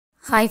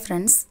Hi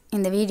friends,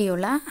 இந்த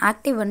வீடியோல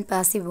active and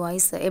passive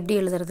voice எப்படி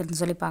எழுதுறதுன்னு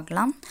சொல்லி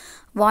பார்க்கலாம்.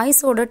 Voice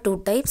ஓட two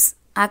types,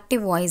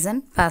 active voice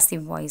and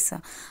passive voice.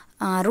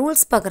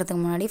 Rules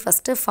பார்க்கறதுக்கு முன்னாடி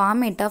first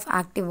format of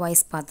active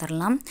voice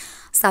பார்த்திரலாம்.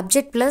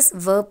 Subject plus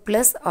verb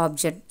plus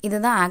object.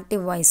 இதுதான்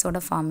active voice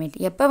ஓட format.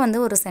 எப்ப வந்து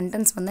ஒரு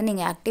sentence வந்து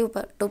நீங்க active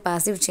to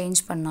passive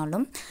change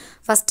பண்ணாலும்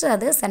first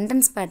அது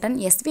sentence pattern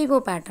SVO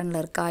patternல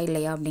இருக்கா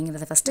இல்லையா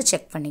அப்படிங்கறத first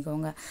check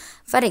பண்ணிக்கோங்க.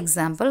 For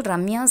example,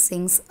 Ramya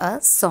sings a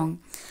song.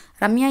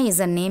 Ramya is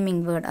a naming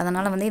word.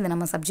 அதனால வந்து இத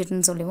நம்ம subject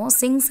னு சொல்லுவோம்.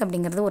 Sings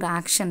அப்படிங்கிறது ஒரு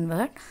action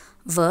word,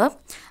 verb.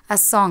 A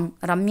song.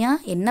 Ramya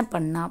என்ன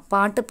பண்ணா,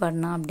 பாட்டு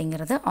பாடுனா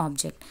அப்படிங்கிறது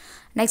object.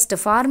 Next,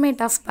 format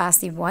of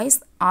passive voice,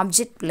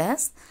 object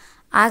plus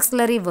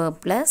auxiliary verb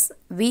plus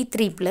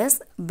V3 plus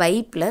by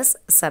plus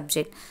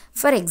subject.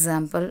 For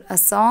example, a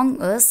song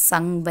is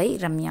sung by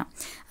Ramya.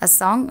 A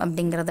song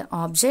அப்படிங்கிறது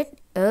object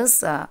is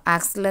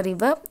auxiliary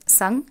verb,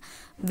 sung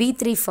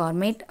V3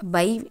 format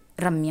by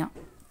Ramya.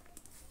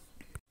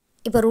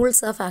 இப்போ rules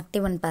of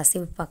active and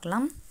passive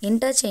பார்க்கலாம்.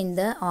 Interchange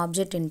the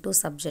object into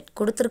subject.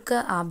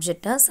 கொடுத்திருக்க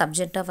ஆப்ஜெக்டை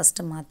சப்ஜெக்டா first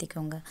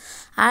மாத்திக்கோங்க.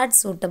 Add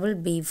suitable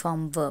be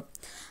form verb.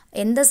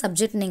 எந்த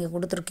subject நீங்க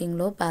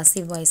கொடுத்திருக்கீங்களோ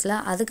passive voiceல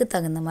அதுக்கு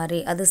தகுந்த மாதிரி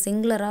அது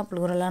சிங்குலரா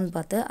ப்ளூரலான்னு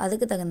பார்த்து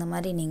அதுக்கு தகுந்த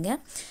மாதிரி நீங்க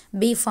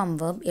be form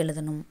verb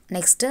எழுதணும்.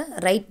 Next,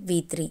 write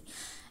V3.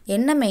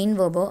 என்ன மெயின்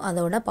verb-ஓ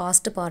அதோட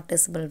past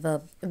participle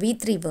verb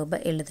V3 verb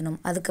எழுதணும்.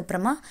 அதுக்கு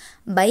அப்புறமா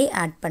by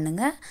add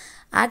பண்ணுங்க.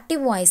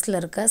 Active voiceல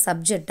இருக்க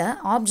சப்ஜெக்ட்டை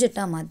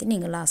ஆப்ஜெக்ட்டா மாத்தி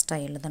நீங்க லாஸ்டா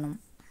எழுதணும்.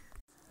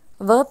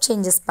 Verb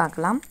changes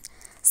பார்க்கலாம்.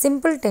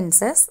 Simple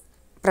tenses,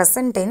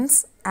 present tense,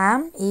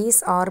 am, is,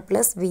 are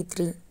plus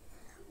V3.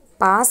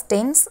 Past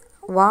tense,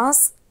 was,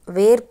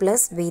 were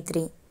plus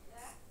V3.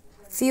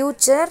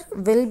 Future,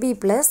 will be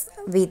plus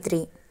V3.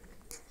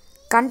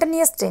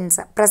 Continuous tense,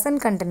 present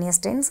continuous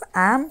tense,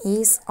 am,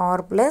 is,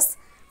 are plus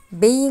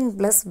being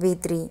plus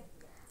V3.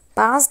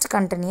 Past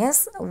continuous,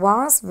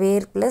 was,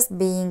 were plus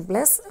being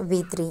plus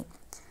V3.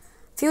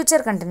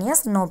 Future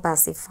continuous, no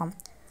passive form.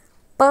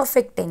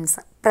 Perfect tense,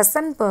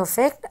 present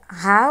perfect,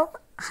 have,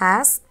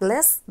 has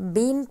plus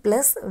been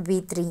plus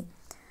V3.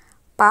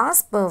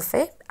 Past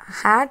perfect,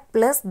 had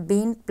plus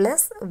been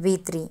plus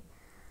V3.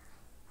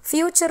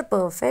 Future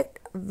perfect,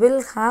 will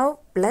have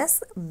plus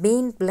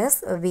been plus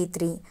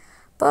V3.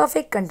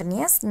 Perfect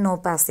continuous, no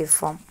passive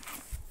form.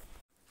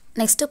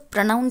 Next,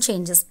 pronoun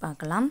changes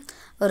பார்க்கலாம்.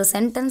 ஒரு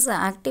sentence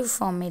active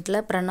formatல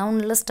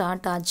pronounல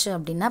start ஆச்சு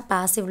அப்படின்னா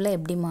passivல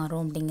எப்படி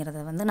மாறும் அப்படிங்கறத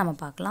வந்து நம்ம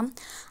பார்க்கலாம்.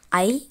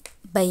 I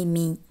by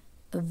me,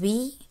 we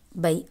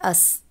by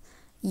us,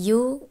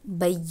 you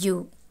by you,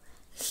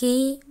 he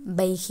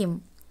by him,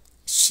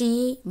 she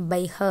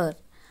by her,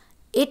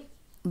 it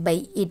by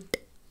it,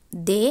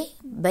 they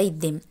by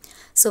them.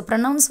 So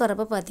pronounce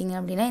வரப்போ பார்த்தீங்க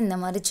அப்படின்னா இந்த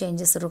மாதிரி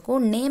சேஞ்சஸ்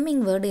இருக்கும்.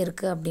 நேமிங் வேர்டு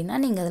இருக்குது அப்படின்னா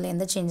நீங்கள் அதில்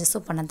எந்த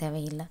சேஞ்சஸும் பண்ண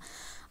தேவையில்லை.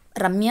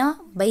 ரம்யா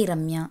பை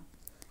ரம்யா,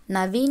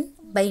 நவீன்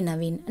பை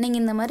நவீன்,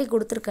 நீங்கள் இந்த மாதிரி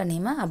கொடுத்துருக்க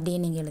நேமை அப்படியே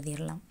நீங்கள்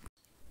எழுதிடலாம்.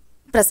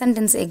 ப்ரெசன்ட்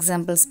டென்ஸ்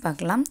எக்ஸாம்பிள்ஸ்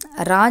பார்க்கலாம்.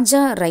 ராஜா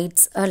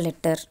ரைட்ஸ் அ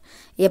லெட்டர்.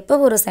 எப்போ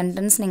ஒரு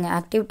சென்டென்ஸ் நீங்கள்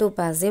active to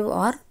passive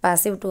R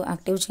passive to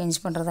active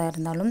change பண்ணுறதா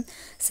இருந்தாலும்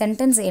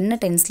சென்டென்ஸ் என்ன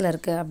டென்ஸில்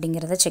இருக்குது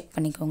அப்படிங்கிறத செக்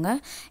பண்ணிக்கோங்க.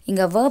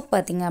 இங்கே வேர்ப்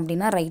பார்த்தீங்க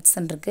அப்படின்னா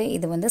ரைட்ஸ்ன்னு இருக்குது.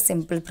 இது வந்து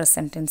simple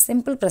present tense.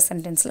 Simple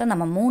present டென்ஸில்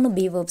நம்ம 3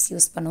 பி வேர்ப்ஸ்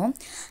யூஸ் பண்ணுவோம்.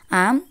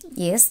 ஆம்,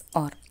 S,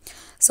 R.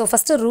 So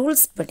first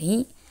rules படி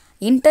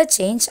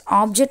interchange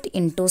object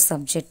into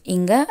subject.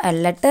 இங்கே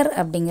letter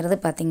அப்படிங்கிறது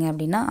பார்த்தீங்க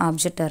அப்படின்னா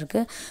ஆப்ஜெக்டாக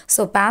இருக்குது.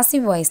 ஸோ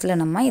passive voiceல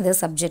நம்ம இதை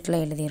சப்ஜெக்டில்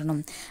எழுதிடணும்.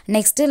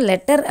 நெக்ஸ்ட்டு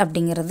லெட்டர்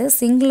அப்படிங்கிறது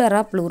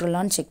சிங்குலராக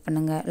ப்ளூரலான்னு செக்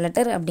பண்ணுங்கள்.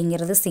 லெட்டர்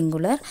அப்படிங்கிறது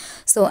சிங்குலர்.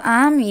 ஸோ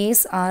am,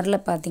 is, areல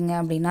பார்த்தீங்க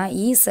அப்படின்னா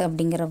is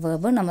அப்படிங்கிற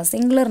வேர்பு நம்ம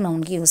சிங்குலர்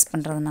நவுனுக்கு யூஸ்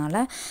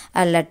பண்ணுறதுனால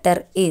a letter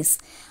is.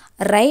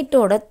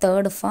 ரைட்டோட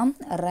third form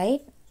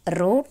right,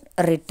 road,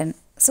 return.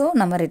 So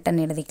நம்ம ரிட்டன்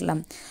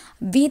எழுதிக்கலாம்.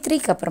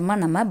 V3க்கு அப்புறமா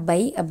நம்ம பை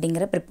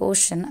அப்படிங்கிற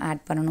ப்ரிப்போஷன்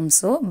ஆட் பண்ணணும்.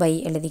 ஸோ பை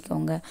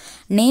எழுதிக்கோங்க.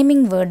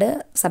 நேமிங் வேர்டு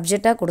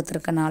சப்ஜெக்டாக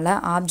கொடுத்துருக்கனால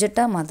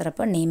ஆப்ஜெக்டாக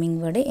மாத்திரப்ப நேமிங்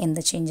வேர்டு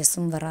எந்த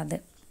சேஞ்சஸும் வராது.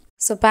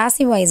 So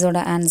passive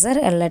வாய்ஸோட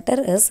answer a letter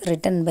is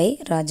written by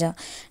Raja.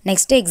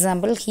 Next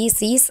example, he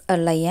sees a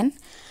lion.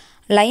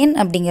 Line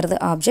அப்படிங்கிறது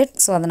ஆப்ஜெக்ட்.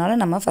 ஸோ அதனால்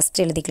நம்ம ஃபஸ்ட்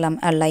எழுதிக்கலாம்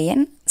a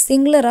lion.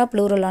 சிங்குலராக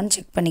ப்ளூரலான்னு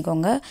செக்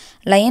பண்ணிக்கோங்க.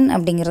 லயன்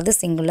அப்படிங்கிறது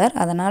சிங்குலர்.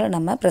 அதனால்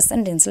நம்ம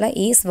ப்ரெசன்ட் டென்ஸில்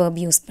இஸ் வேர்ப்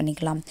யூஸ்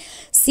பண்ணிக்கலாம்.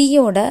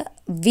 சியோட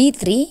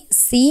V3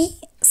 சி,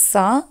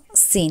 சா,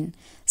 சீன்.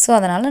 ஸோ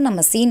அதனால்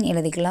நம்ம சீன்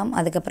எழுதிக்கலாம்.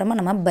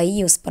 அதுக்கப்புறமா நம்ம பை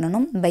யூஸ்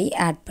பண்ணணும். பை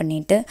ஆட்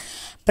பண்ணிவிட்டு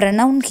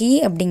ப்ரனவுன் ஹீ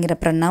அப்படிங்கிற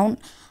ப்ரனவுன்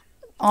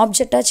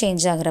ஆப்ஜெக்டாக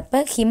சேஞ்ச்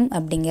ஆகிறப்ப ஹிம்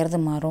அப்படிங்கிறது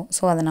மாறும்.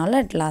 ஸோ அதனால்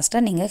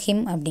லாஸ்ட்டாக நீங்கள்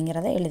ஹிம்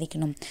அப்படிங்கிறத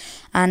எழுதிக்கணும்.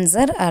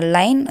 Answer, a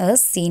line is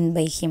seen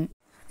by him.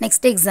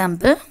 Next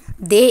example,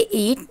 they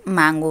eat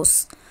mangoes.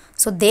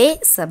 So they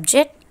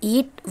subject,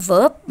 eat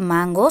verb,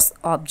 mangoes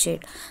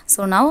object.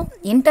 So now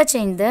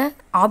interchange the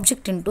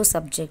object into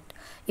subject.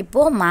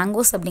 இப்போது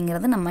mangoes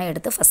அப்படிங்கிறது நம்ம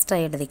எடுத்து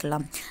ஃபஸ்ட்டாக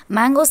எழுதிக்கலாம்.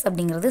 மேங்கோஸ்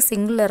அப்படிங்கிறது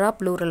சிங்குலராக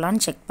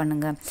ப்ளூரலான்னு செக்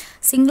பண்ணுங்கள்.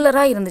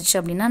 சிங்குலராக இருந்துச்சு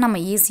அப்படின்னா நம்ம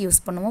ஈஸ் யூஸ்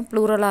பண்ணுவோம்.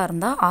 ப்ளூரலாக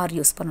இருந்தால் ஆர்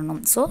யூஸ்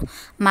பண்ணணும். ஸோ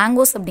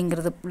மேங்கோஸ்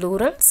அப்படிங்கிறது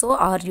ப்ளூரல். ஸோ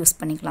ஆர் யூஸ்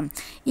பண்ணிக்கலாம்.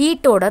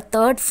 ஈட்டோட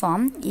third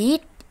form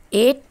eat,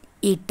 add,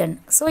 eaten.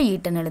 So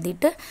eaten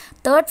எழுதிட்டு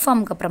தேர்ட்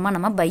ஃபார்முக்கு அப்புறமா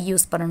நம்ம பை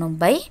யூஸ் பண்ணணும்.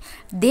 பை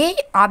தே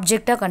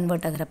ஆப்ஜெக்டாக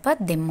கன்வெர்ட் ஆகிறப்ப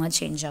தெம்மாக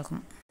சேஞ்ச்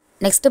ஆகும்.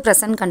 Next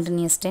present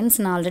continuous tense.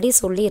 நான் ஆல்ரெடி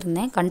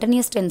சொல்லியிருந்தேன்,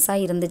 கண்டினியூஸ்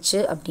டென்ஸாக இருந்துச்சு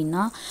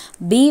அப்படின்னா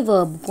பி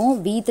வேர்புக்கும்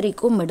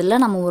V3க்கும் மிடில்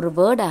நம்ம ஒரு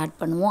வேர்டு ஆட்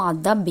பண்ணுவோம்,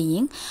 அதுதான்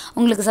பீயிங்.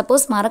 உங்களுக்கு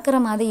சப்போஸ் மறக்கிற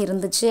மாதிரி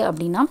இருந்துச்சு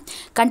அப்படின்னா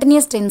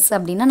கண்டினியூஸ் டென்ஸ்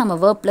அப்படின்னா நம்ம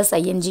வேர்ப் ப்ளஸ்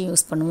ஐஎன்ஜி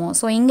யூஸ் பண்ணுவோம்.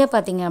 ஸோ இங்கே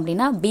பார்த்தீங்க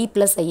அப்படின்னா பி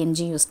ப்ளஸ்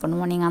ஐஎன்ஜி யூஸ்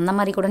பண்ணுவோம். நீங்கள் அந்த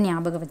மாதிரி கூட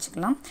ஞாபகம்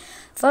வச்சுக்கலாம்.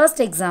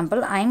 First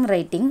example, I am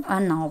writing a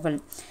novel.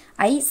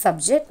 I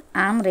subject,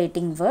 am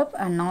writing verb,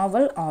 a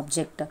novel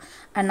object.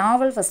 A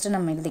novel first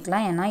நம்ம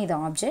எழுதிக்கலாம், ஏன்னா இது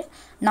ஆப்ஜெக்ட்.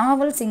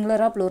 நாவல்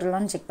சிங்குலரா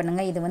ப்ளூரலான்னு செக்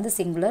பண்ணுங்கள். இது வந்து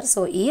சிங்குலர்.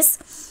 ஸோ இஸ்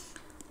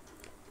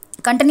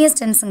கண்டினியூஸ்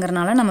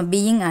டென்ஸுங்கிறனால நம்ம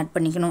பீயிங் ஆட்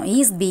பண்ணிக்கணும்.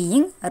 Is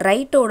being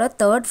ரைட்டோட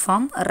third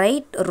form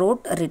right,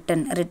 road,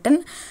 return. Return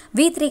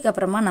V3க்கு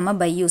அப்புறமா நம்ம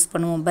பை யூஸ்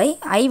பண்ணுவோம். By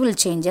I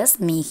will changes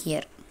me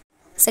here.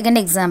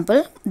 Second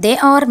example, they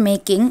are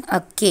making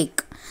a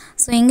cake.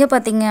 So இங்கே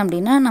பார்த்தீங்க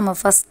அப்படின்னா நம்ம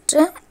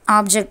ஃபஸ்ட்டு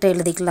ஆப்ஜெக்ட்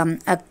எழுதிக்கலாம்,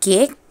 அ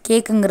கேக்.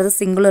 கேக்குங்கிறது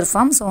சிங்குலர்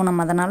ஃபார்ம், ஸோ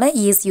நம்ம அதனால்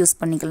ஈஸ் யூஸ்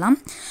பண்ணிக்கலாம்.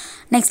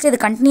 நெக்ஸ்ட் இது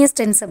கண்டினியூஸ்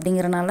டென்ஸ்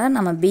அப்படிங்கிறனால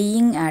நம்ம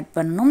பீயிங் ஆட்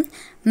பண்ணணும்.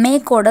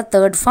 மேக்கோட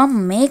third form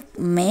make,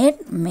 mat,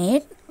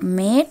 mat,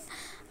 mat.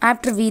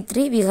 After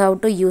V3 we have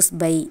to use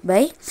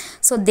by.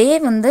 So they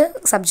வந்து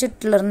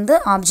சப்ஜெக்ட்லேருந்து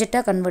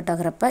ஆப்ஜெக்டாக கன்வெர்ட்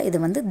ஆகிறப்ப இது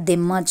வந்து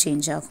தெம்மாக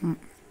சேஞ்ச் ஆகும்.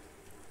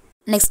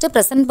 நெக்ஸ்ட்டு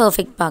ப்ரெசன்ட்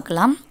பர்ஃபெக்ட்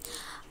பார்க்கலாம்.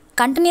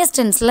 கண்டினியூஸ்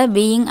டென்ஸில்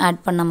பீயிங் ஆட்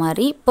பண்ண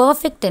மாதிரி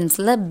பர்ஃபெக்ட்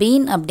டென்ஸில்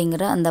பீன்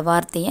அப்படிங்கிற அந்த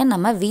வார்த்தையை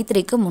நம்ம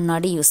V3க்கு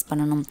முன்னாடி யூஸ்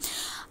பண்ணணும்.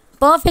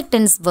 Perfect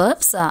tense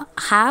verbs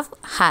have,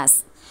 has.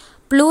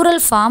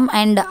 Plural form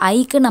and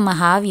ஐக்கு நம்ம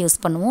ஹாவ் யூஸ்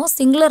பண்ணுவோம்.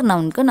 சிங்குலர்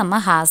நவுனுக்கு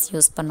நம்ம ஹேஸ்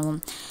யூஸ் பண்ணுவோம்.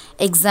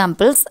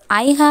 Examples,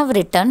 I have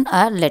written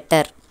a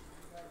letter.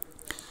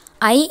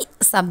 I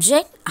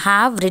subject,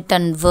 have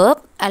written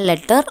verb, a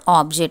letter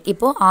object.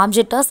 இப்போது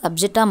ஆப்ஜெக்டாக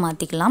சப்ஜெக்டாக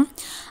மாற்றிக்கலாம்.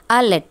 அ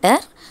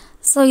லெட்டர்.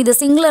 ஸோ இது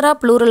சிங்குலராக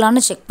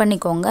ப்ளூரலான்னு செக்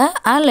பண்ணிக்கோங்க.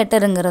 அ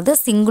லெட்டருங்கிறது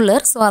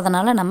சிங்குலர், ஸோ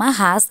அதனால் நம்ம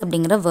ஹேஸ்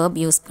அப்படிங்கிற வேர்ப்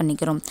யூஸ்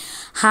பண்ணிக்கிறோம்.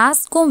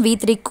 ஹேஸ்க்கும்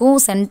V3க்கும்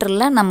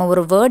சென்டரில் நம்ம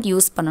ஒரு வேர்ட்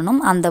யூஸ் பண்ணணும்.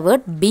 அந்த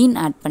வேர்ட் பீன்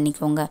ஆட்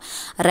பண்ணிக்கோங்க.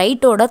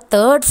 ரைட்டோட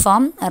third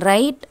form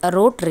right,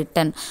 road,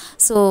 return.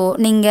 So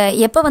நீங்கள்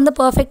எப்போ வந்து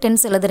பர்ஃபெக்ட்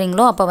டென்ஸ்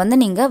எழுதுறீங்களோ அப்போ வந்து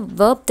நீங்கள்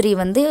வேர்ப் 3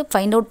 வந்து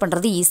ஃபைண்ட் அவுட்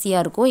பண்ணுறது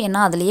ஈஸியாக இருக்கும்,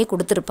 ஏன்னா அதிலேயே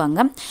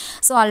கொடுத்துருப்பாங்க.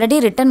 ஸோ ஆல்ரெடி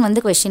ரிட்டன்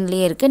வந்து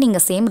கொஷின்லேயே இருக்குது,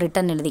 நீங்கள் சேம்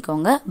ரிட்டன்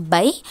எழுதிக்கோங்க.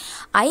 பை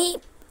ஐ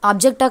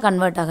ஆப்ஜெக்டாக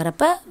கன்வெர்ட்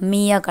ஆகிறப்ப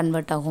மீயாக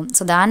கன்வெர்ட் ஆகும்.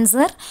 So the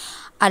answer,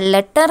 a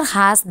letter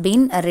has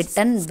been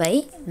written by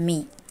me.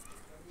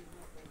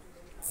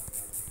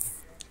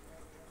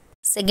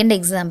 Second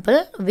example,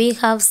 we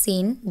have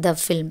seen the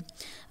film.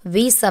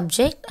 we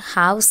subject,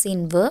 have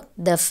seen verb,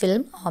 the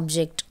film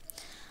object.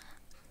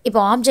 இப்போ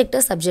ஆப்ஜெக்டை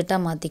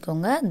சப்ஜெக்டாக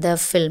மாற்றிக்கோங்க. the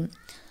film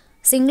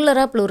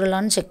சிங்குலராக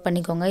ப்ளூரலான்னு check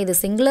பண்ணிக்கோங்க. இது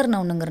singular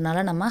நவுனுங்கிறனால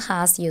நம்ம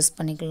has use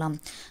பண்ணிக்கலாம்.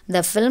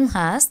 The film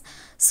has.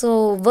 So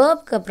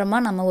வேர்ப்க்கு அப்புறமா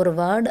நம்ம ஒரு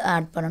வேர்டு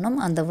ஆட் பண்ணணும்.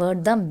 அந்த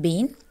வேர்ட் தான்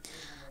பீன்.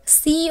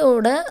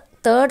 சியோட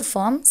தேர்ட்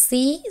ஃபார்ம்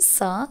சி,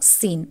 சா,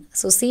 சீன்.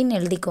 ஸோ சீன்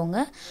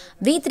எழுதிக்கோங்க.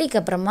 V3க்கு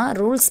அப்புறமா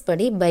ரூல்ஸ்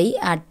படி பை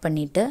ஆட்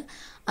பண்ணிவிட்டு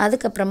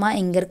அதுக்கப்புறமா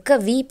இங்கே இருக்க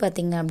வி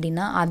பார்த்திங்க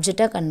அப்படின்னா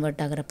ஆப்ஜெக்டாக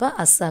கன்வெர்ட் ஆகிறப்ப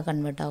அஸ்ஸாக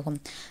கன்வெர்ட் ஆகும்.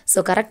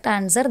 So correct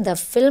answer, the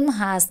film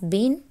has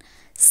been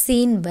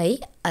scene by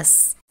as.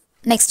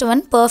 Next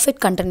one,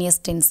 perfect continuous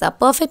tense.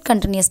 Perfect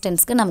continuous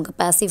டென்ஸ்க்கு நமக்கு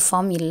பாசிவ்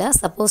ஃபார்ம் இல்லை.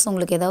 சப்போஸ்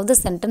உங்களுக்கு ஏதாவது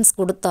சென்டென்ஸ்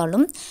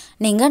கொடுத்தாலும்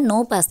நீங்கள் நோ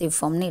பாசிவ்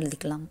ஃபார்ம்னு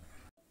எழுதிக்கலாம்.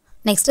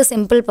 Next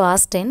simple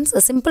past tense.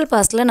 Simple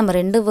பாஸ்ட்டில் நம்ம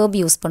 2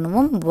 வேர்ப் யூஸ்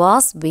பண்ணுவோம்,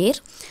 was,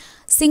 where.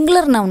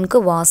 Singular நவுனுக்கு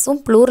வாஸும்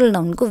plural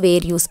நவுனுக்கு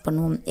where use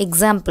பண்ணுவோம்.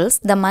 எக்ஸாம்பிள்ஸ்,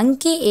 த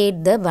மங்கி ஏட்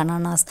த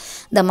பனானாஸ்.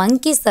 த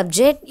மங்கி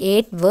சப்ஜெக்ட்,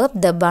 ஏட் வேர்ப்,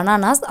 த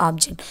பனானாஸ்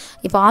ஆப்ஜெக்ட்.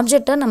 இப்போ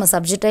ஆப்ஜெக்டை நம்ம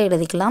சப்ஜெக்டாக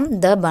எழுதிக்கலாம்,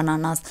 த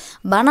பனானாஸ்.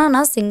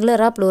 பனானாஸ்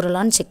சிங்குலராக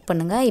ப்ளூரலான்னு செக்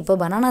பண்ணுங்கள். இப்போ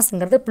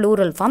பனானாஸுங்கிறது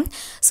ப்ளூரல் ஃபார்ம்,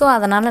 ஸோ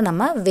அதனால்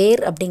நம்ம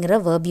வேர் அப்படிங்கிற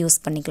வேர்ப்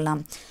யூஸ்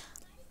பண்ணிக்கலாம்.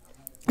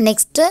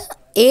 Next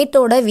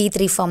ஏட்டோட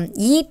V3 form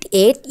eat,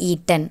 add,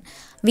 eaten.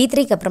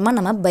 V3க்கு அப்புறமா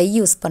நம்ம பை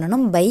யூஸ்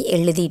பண்ணணும். பை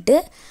எழுதிட்டு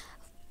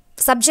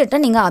சப்ஜெக்டை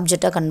நீங்கள்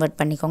ஆப்ஜெக்டாக கன்வெர்ட்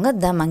பண்ணிக்கோங்க,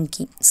 த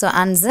மங்கி. So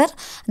answer,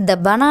 the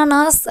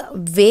bananas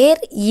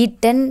where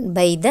eaten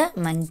by the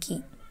monkey.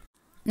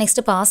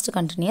 Next past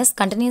continuous.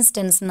 Continuous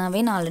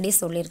டென்ஸ்னாவே நான் ஆல்ரெடி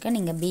சொல்லியிருக்கேன்,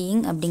 நீங்கள்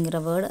பீயிங் அப்படிங்கிற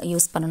வேர்டு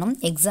யூஸ் பண்ணணும்.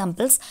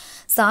 Examples,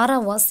 Sarah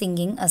was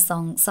singing a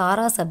song.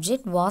 Sarah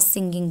subject, was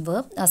singing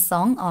verb, a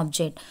song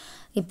object.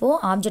 இப்போது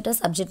ஆப்ஜெக்டை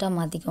சப்ஜெக்டாக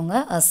மாற்றிக்கோங்க,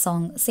 a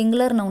song.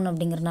 Singular noun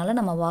அப்படிங்கிறனால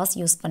நம்ம வாஸ்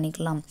யூஸ்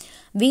பண்ணிக்கலாம்.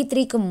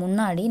 V3க்கு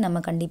முன்னாடி நம்ம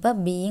கண்டிப்பாக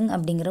பீயிங்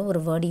அப்படிங்கிற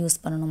ஒரு வேர்டு யூஸ்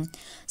பண்ணணும்.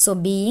 So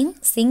being,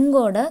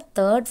 சிங்கோட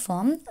third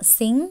form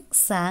Singh,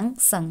 song,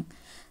 Sangh.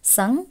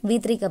 Sangh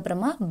V3க்கு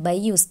அப்புறமா பை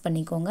யூஸ்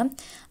பண்ணிக்கோங்க.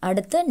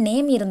 அடுத்து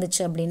நேம்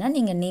இருந்துச்சு அப்படின்னா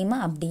நீங்கள் நேமை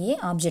அப்படியே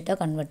ஆப்ஜெக்டாக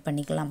கன்வெர்ட்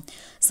பண்ணிக்கலாம்.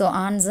 So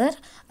answer,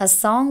 a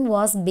song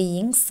was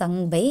being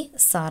Sangh by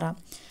Sarah.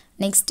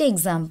 Next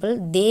example,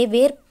 they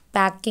where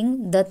packing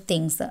the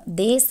things.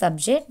 they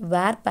subject,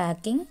 were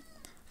packing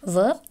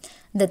verb,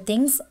 the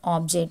things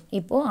object.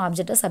 இப்போது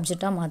ஆப்ஜெக்டை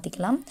சப்ஜெக்டாக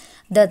மாற்றிக்கலாம்.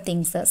 the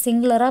things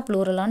சிங்குலராக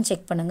ப்ளூரலான்னு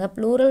செக் பண்ணுங்கள்.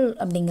 ப்ளூரல்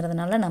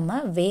அப்படிங்கிறதுனால நம்ம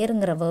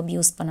வேறுங்கிற வேர்ப்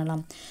யூஸ்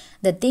பண்ணலாம்.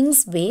 the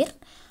things were.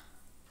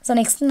 So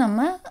next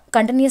நம்ம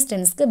continuous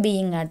டென்ஸ்க்கு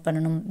being add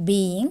பண்ணணும்.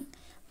 Being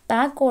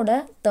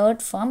பேக்கோட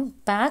third form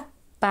back,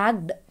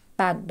 packed,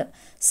 packed.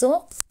 So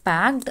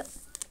packed,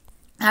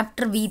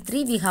 after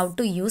V3 we have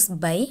to use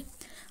by.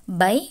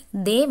 By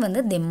they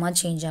வந்து them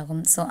change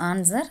ஆகும். So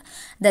answer,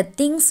 the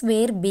things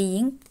were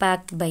being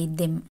packed by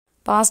them.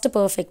 Past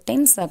perfect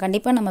tense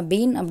கண்டிப்பாக நம்ம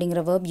been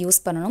அப்படிங்கிற verb use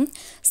பண்ணணும்.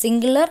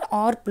 singular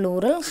or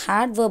plural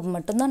had verb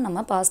மட்டும்தான்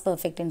நம்ம past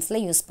perfect tenseல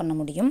use பண்ண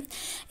முடியும்.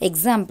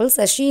 Examples,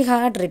 she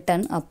had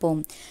written a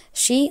poem.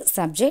 She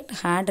subject,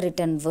 had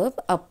written verb,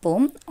 a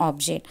poem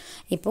object.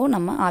 இப்போ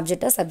நம்ம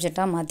ஆப்ஜெக்டை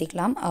சப்ஜெக்டாக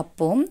மாற்றிக்கலாம். a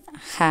poem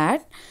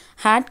had,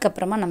 ஹேட்க்கு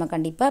அப்புறமா நம்ம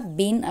கண்டிப்பாக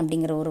been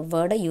அப்படிங்கிற ஒரு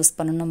வேர்டை யூஸ்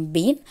பண்ணணும்.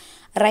 been,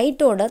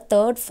 ரைட்டோட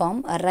third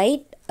form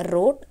right,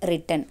 wrote,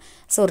 written.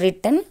 So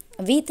written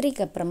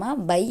V3க்கு அப்புறமா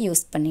by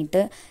யூஸ்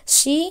பண்ணிவிட்டு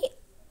she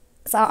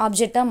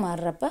ஆப்ஜெக்டாக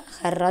மாறுறப்ப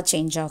ஹர்ரா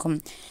சேஞ்ச் ஆகும்.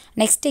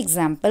 Next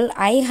example,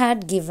 I had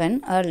given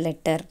a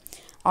letter.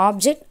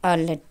 Object a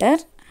letter,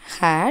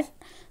 had.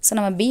 So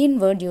நம்ம been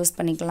வேர்ட் யூஸ்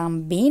பண்ணிக்கலாம்.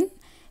 been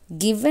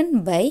given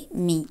by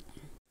me.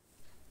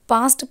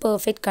 Past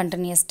perfect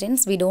continuous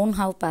tense, we don't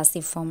have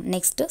passive form.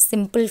 Next,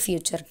 simple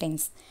future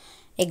tense.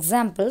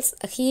 Examples,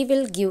 he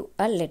will give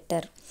a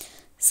letter.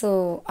 So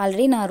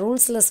already நான்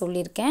ரூல்ஸில்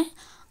சொல்லியிருக்கேன்.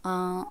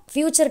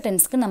 Future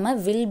டென்ஸ்க்கு நம்ம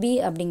will be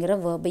அப்படிங்கிற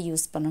வேர்பை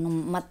use பண்ணணும்.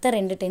 மற்ற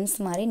ரெண்டு tense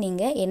மாதிரி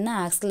நீங்கள் என்ன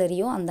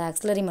ஆக்சிலரியோ அந்த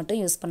ஆக்சிலரி மட்டும்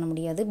யூஸ் பண்ண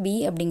முடியாது. பி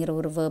அப்படிங்கிற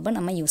ஒரு வேர்பை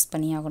நம்ம யூஸ்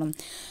பண்ணி ஆகணும்.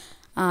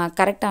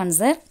 Correct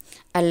answer,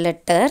 a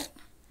letter.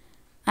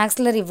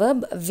 Auxiliary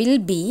verb will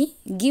be,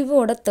 give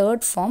ஓட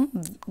third form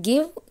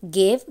give,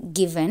 gave,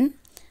 given,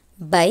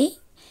 by,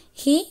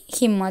 he,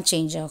 him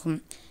change ஆகும்.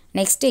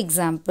 Next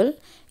example,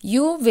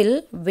 you will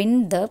win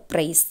the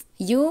prize.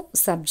 you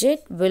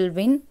subject, will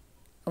win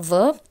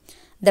verb,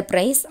 the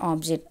prize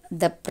object.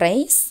 the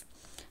prize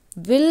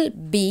will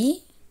be,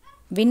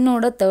 win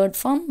ஓட third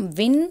form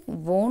win,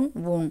 won,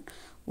 won,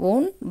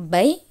 won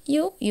by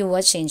you, you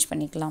change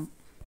பண்ணிக்கலாம்.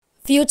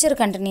 Future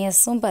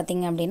கண்டினியூஸும்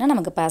பார்த்தீங்க அப்படின்னா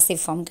நமக்கு passive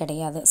form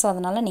கிடையாது. So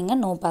அதனால் நீங்கள்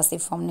no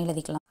passive ஃபார்ம்னு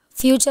எழுதிக்கலாம்.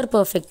 Future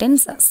perfect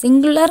tense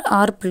singular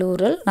R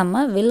plural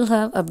நம்ம வில்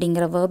ஹாவ்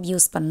அப்படிங்கிற வேர்ப்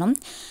யூஸ் பண்ணோம்.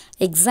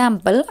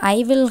 Example, I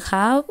will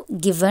have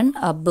given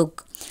a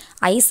book.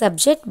 I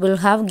subject, will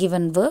have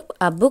given verb,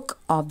 a book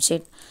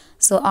object.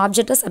 So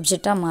ஆப்ஜெக்டை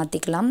சப்ஜெக்டாக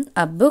மாற்றிக்கலாம்.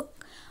 அ book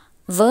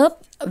verb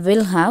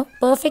will have.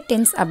 Perfect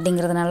tense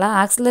அப்படிங்கிறதுனால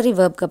auxiliary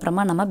வேர்ப்க்கு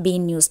அப்புறமா நம்ம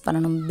been use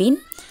பண்ணணும்.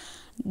 Been,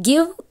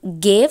 give,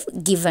 gave,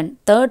 given,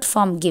 third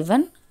form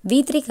given.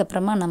 V3க்கு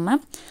அப்புறமா நம்ம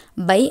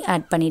by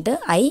add பண்ணிவிட்டு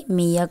I,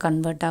 me-யா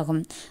convert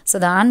ஆகும். So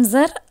the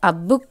answer, a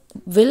book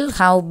will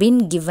have been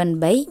given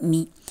by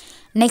me.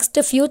 Next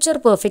future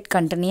perfect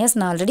continuous.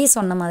 நான் already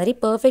சொன்ன மாதிரி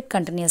பர்ஃபெக்ட்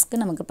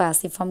கண்டினியூஸ்க்கு நமக்கு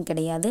பாசிவ் ஃபார்ம்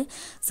கிடையாது.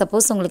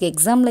 சப்போஸ் உங்களுக்கு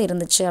எக்ஸாமில்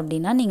இருந்துச்சு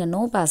அப்படின்னா நீங்கள்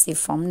நோ பாசிவ்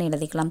ஃபார்ம்னு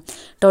எழுதிக்கலாம்.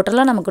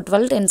 டோட்டலாக நமக்கு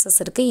 12 டென்சஸ்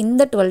இருக்குது.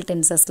 இந்த 12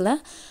 டென்சஸில்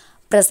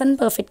present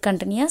perfect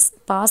continuous,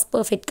 past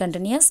perfect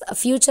continuous,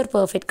 future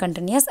perfect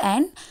continuous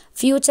and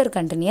future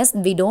continuous.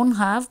 We don't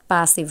have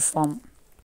passive form.